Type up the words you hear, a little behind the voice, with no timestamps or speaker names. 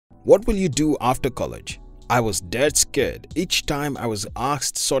What will you do after college? I was dead scared each time I was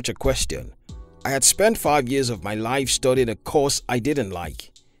asked such a question. I had spent 5 years of my life studying a course I didn't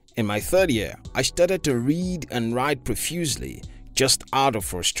like. In my third year, I started to read and write profusely just out of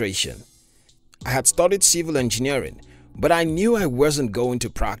frustration. I had studied civil engineering, but I knew I wasn't going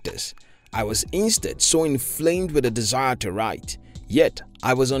to practice. I was instead so inflamed with a desire to write, yet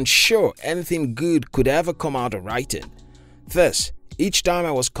I was unsure anything good could ever come out of writing. Thus, each time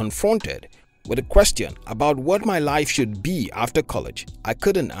I was confronted with a question about what my life should be after college, I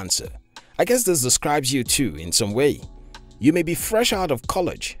couldn't answer. I guess this describes you too in some way. You may be fresh out of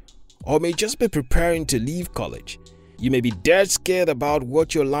college, or may just be preparing to leave college. You may be dead scared about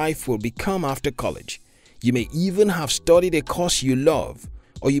what your life will become after college. You may even have studied a course you love,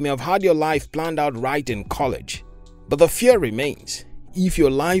 or you may have had your life planned out right in college. But the fear remains if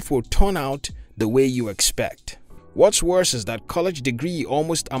your life will turn out the way you expect. What's worse is that college degree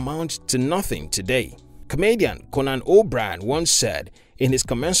almost amounts to nothing today. Comedian Conan O'Brien once said in his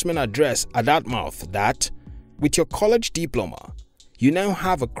commencement address at Dartmouth that, with your college diploma, you now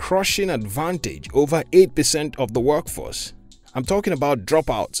have a crushing advantage over 8% of the workforce. I'm talking about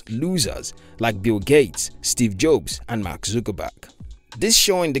dropouts, losers like Bill Gates, Steve Jobs, and Mark Zuckerberg. This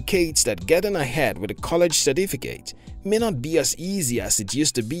show indicates that getting ahead with a college certificate may not be as easy as it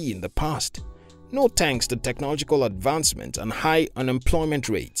used to be in the past. No thanks to technological advancement and high unemployment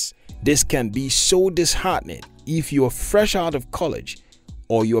rates, this can be so disheartening if you are fresh out of college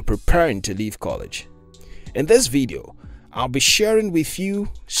or you are preparing to leave college. In this video, I'll be sharing with you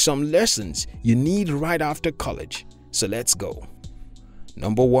some lessons you need right after college. So let's go.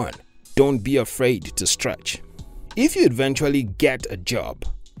 Number 1. Don't be afraid to stretch. If you eventually get a job,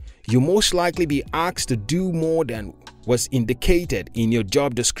 you'll most likely be asked to do more than was indicated in your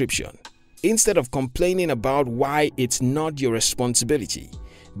job description. Instead of complaining about why it's not your responsibility,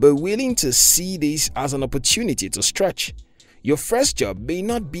 but willing to see this as an opportunity to stretch. Your first job may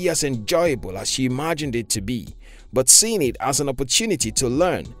not be as enjoyable as you imagined it to be, but seeing it as an opportunity to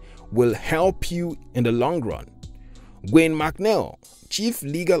learn will help you in the long run. Wayne McNeil, Chief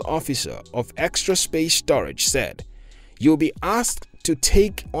Legal Officer of Extra Space Storage, said, "You'll be asked to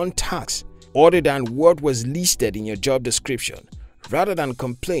take on tasks other than what was listed in your job description. Rather than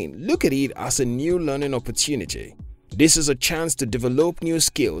complain, look at it as a new learning opportunity. This is a chance to develop new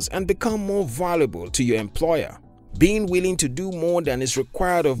skills and become more valuable to your employer. Being willing to do more than is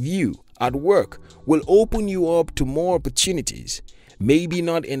required of you at work will open you up to more opportunities, maybe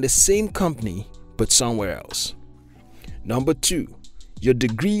not in the same company, but somewhere else." Number 2. Your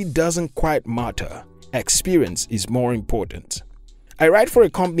degree doesn't quite matter. Experience is more important. I write for a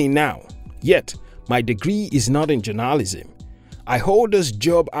company now, yet my degree is not in journalism. I hold this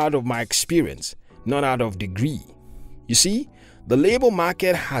job out of my experience, not out of degree. You see, the labor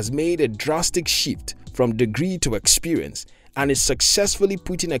market has made a drastic shift from degree to experience and is successfully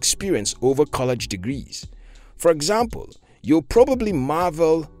putting experience over college degrees. For example, you'll probably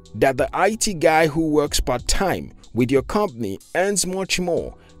marvel that the IT guy who works part-time with your company earns much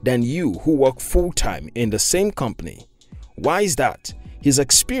more than you who work full-time in the same company. Why is that? His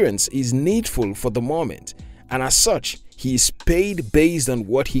experience is needful for the moment, and as such, he is paid based on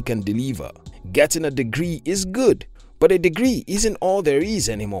what he can deliver. Getting a degree is good, but a degree isn't all there is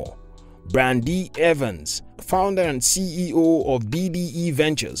anymore. Brandy Evans, founder and CEO of BDE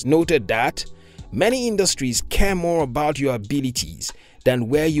Ventures, noted that many industries care more about your abilities than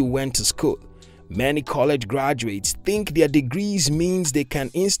where you went to school. Many college graduates think their degrees means they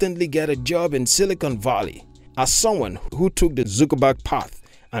can instantly get a job in Silicon Valley. As someone who took the Zuckerberg path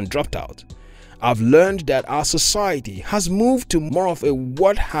and dropped out, I've learned that our society has moved to more of a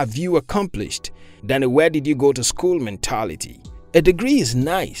 "what have you accomplished" than a "where did you go to school" mentality. A degree is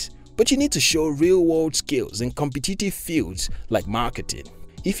nice, but you need to show real-world skills in competitive fields like marketing.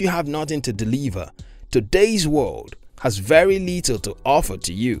 If you have nothing to deliver, today's world has very little to offer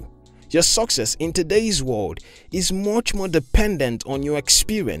to you. Your success in today's world is much more dependent on your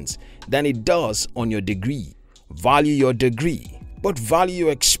experience than it does on your degree. Value your degree, but value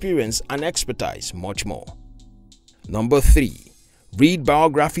your experience and expertise much more. Number 3. Read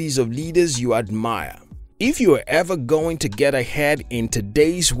biographies of leaders you admire. If you are ever going to get ahead in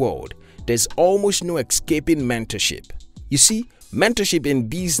today's world, there's almost no escaping mentorship. You see, mentorship in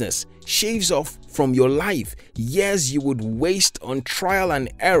business shaves off from your life years you would waste on trial and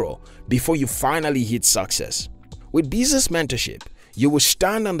error before you finally hit success. With business mentorship, you will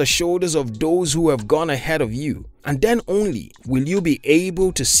stand on the shoulders of those who have gone ahead of you, and then only will you be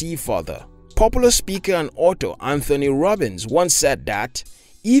able to see further. Popular speaker and author Anthony Robbins once said that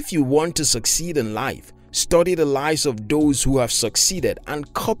if you want to succeed in life, Study the lives of those who have succeeded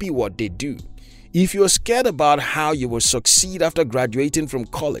and copy what they do. If you are scared about how you will succeed after graduating from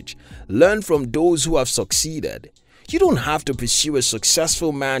college, learn from those who have succeeded. You don't have to pursue a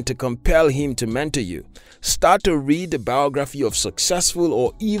successful man to compel him to mentor you. Start to read the biography of successful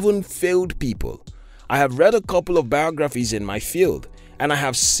or even failed people. I have read a couple of biographies in my field, and I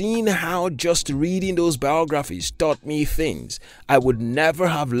have seen how just reading those biographies taught me things I would never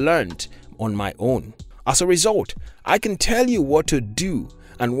have learned on my own. As a result, I can tell you what to do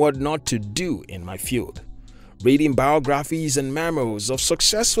and what not to do in my field. Reading biographies and memoirs of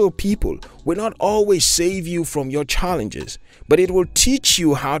successful people will not always save you from your challenges, but it will teach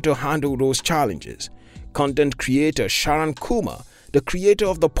you how to handle those challenges. Content creator Sharon Kumar, the creator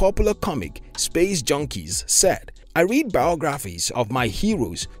of the popular comic Space Junkies, said, "I read biographies of my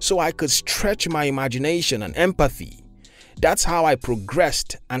heroes so I could stretch my imagination and empathy. That's how I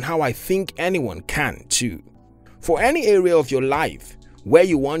progressed and how I think anyone can too." For any area of your life where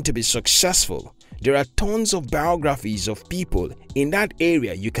you want to be successful, there are tons of biographies of people in that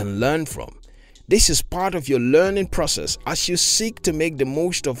area you can learn from. This is part of your learning process as you seek to make the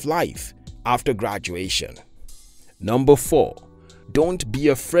most of life after graduation. Number 4. Don't be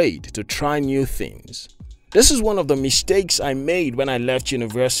afraid to try new things. This is one of the mistakes I made when I left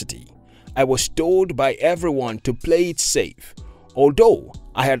university. I was told by everyone to play it safe. Although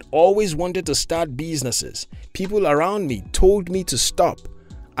I had always wanted to start businesses, people around me told me to stop.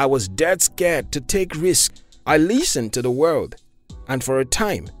 I was dead scared to take risks. I listened to the world, and for a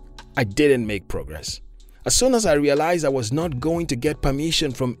time, I didn't make progress. As soon as I realized I was not going to get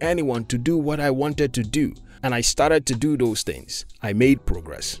permission from anyone to do what I wanted to do, and I started to do those things, I made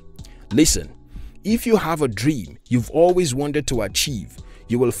progress. Listen, if you have a dream you've always wanted to achieve,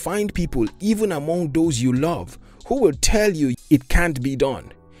 you will find people even among those you love who will tell you it can't be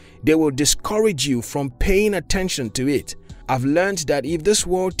done. They will discourage you from paying attention to it. I've learned that if this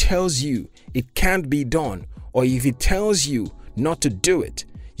world tells you it can't be done, or if it tells you not to do it,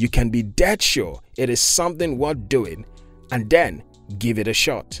 you can be dead sure it is something worth doing, and then give it a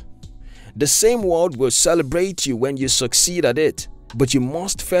shot. The same world will celebrate you when you succeed at it, but you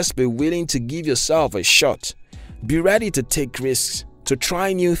must first be willing to give yourself a shot. Be ready to take risks, to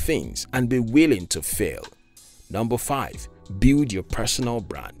try new things, and be willing to fail. Number 5. Build your personal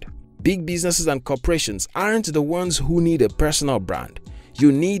brand. Big businesses and corporations aren't the ones who need a personal brand.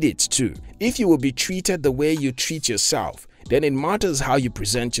 You need it too. If you will be treated the way you treat yourself, then it matters how you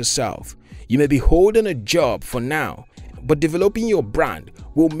present yourself. You may be holding a job for now, but developing your brand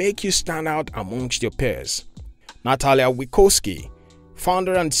will make you stand out amongst your peers. Natalia Wikowski,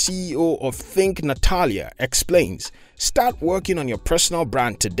 founder and CEO of Think Natalia, explains, start working on your personal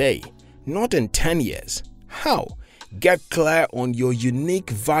brand today, not in 10 years. How? Get clear on your unique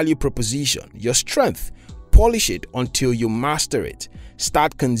value proposition, your strength. Polish it until you master it.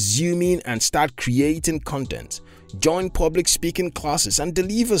 Start consuming and start creating content. Join public speaking classes and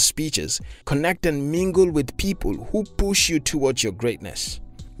deliver speeches. Connect and mingle with people who push you towards your greatness.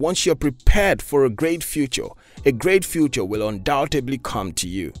 Once you're prepared for a great future will undoubtedly come to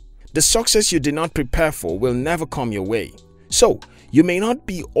you. The success you did not prepare for will never come your way. So, you may not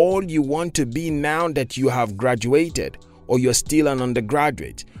be all you want to be now that you have graduated or you're still an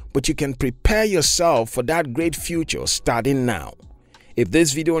undergraduate, but you can prepare yourself for that great future starting now. If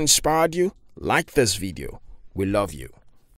this video inspired you, like this video. We love you.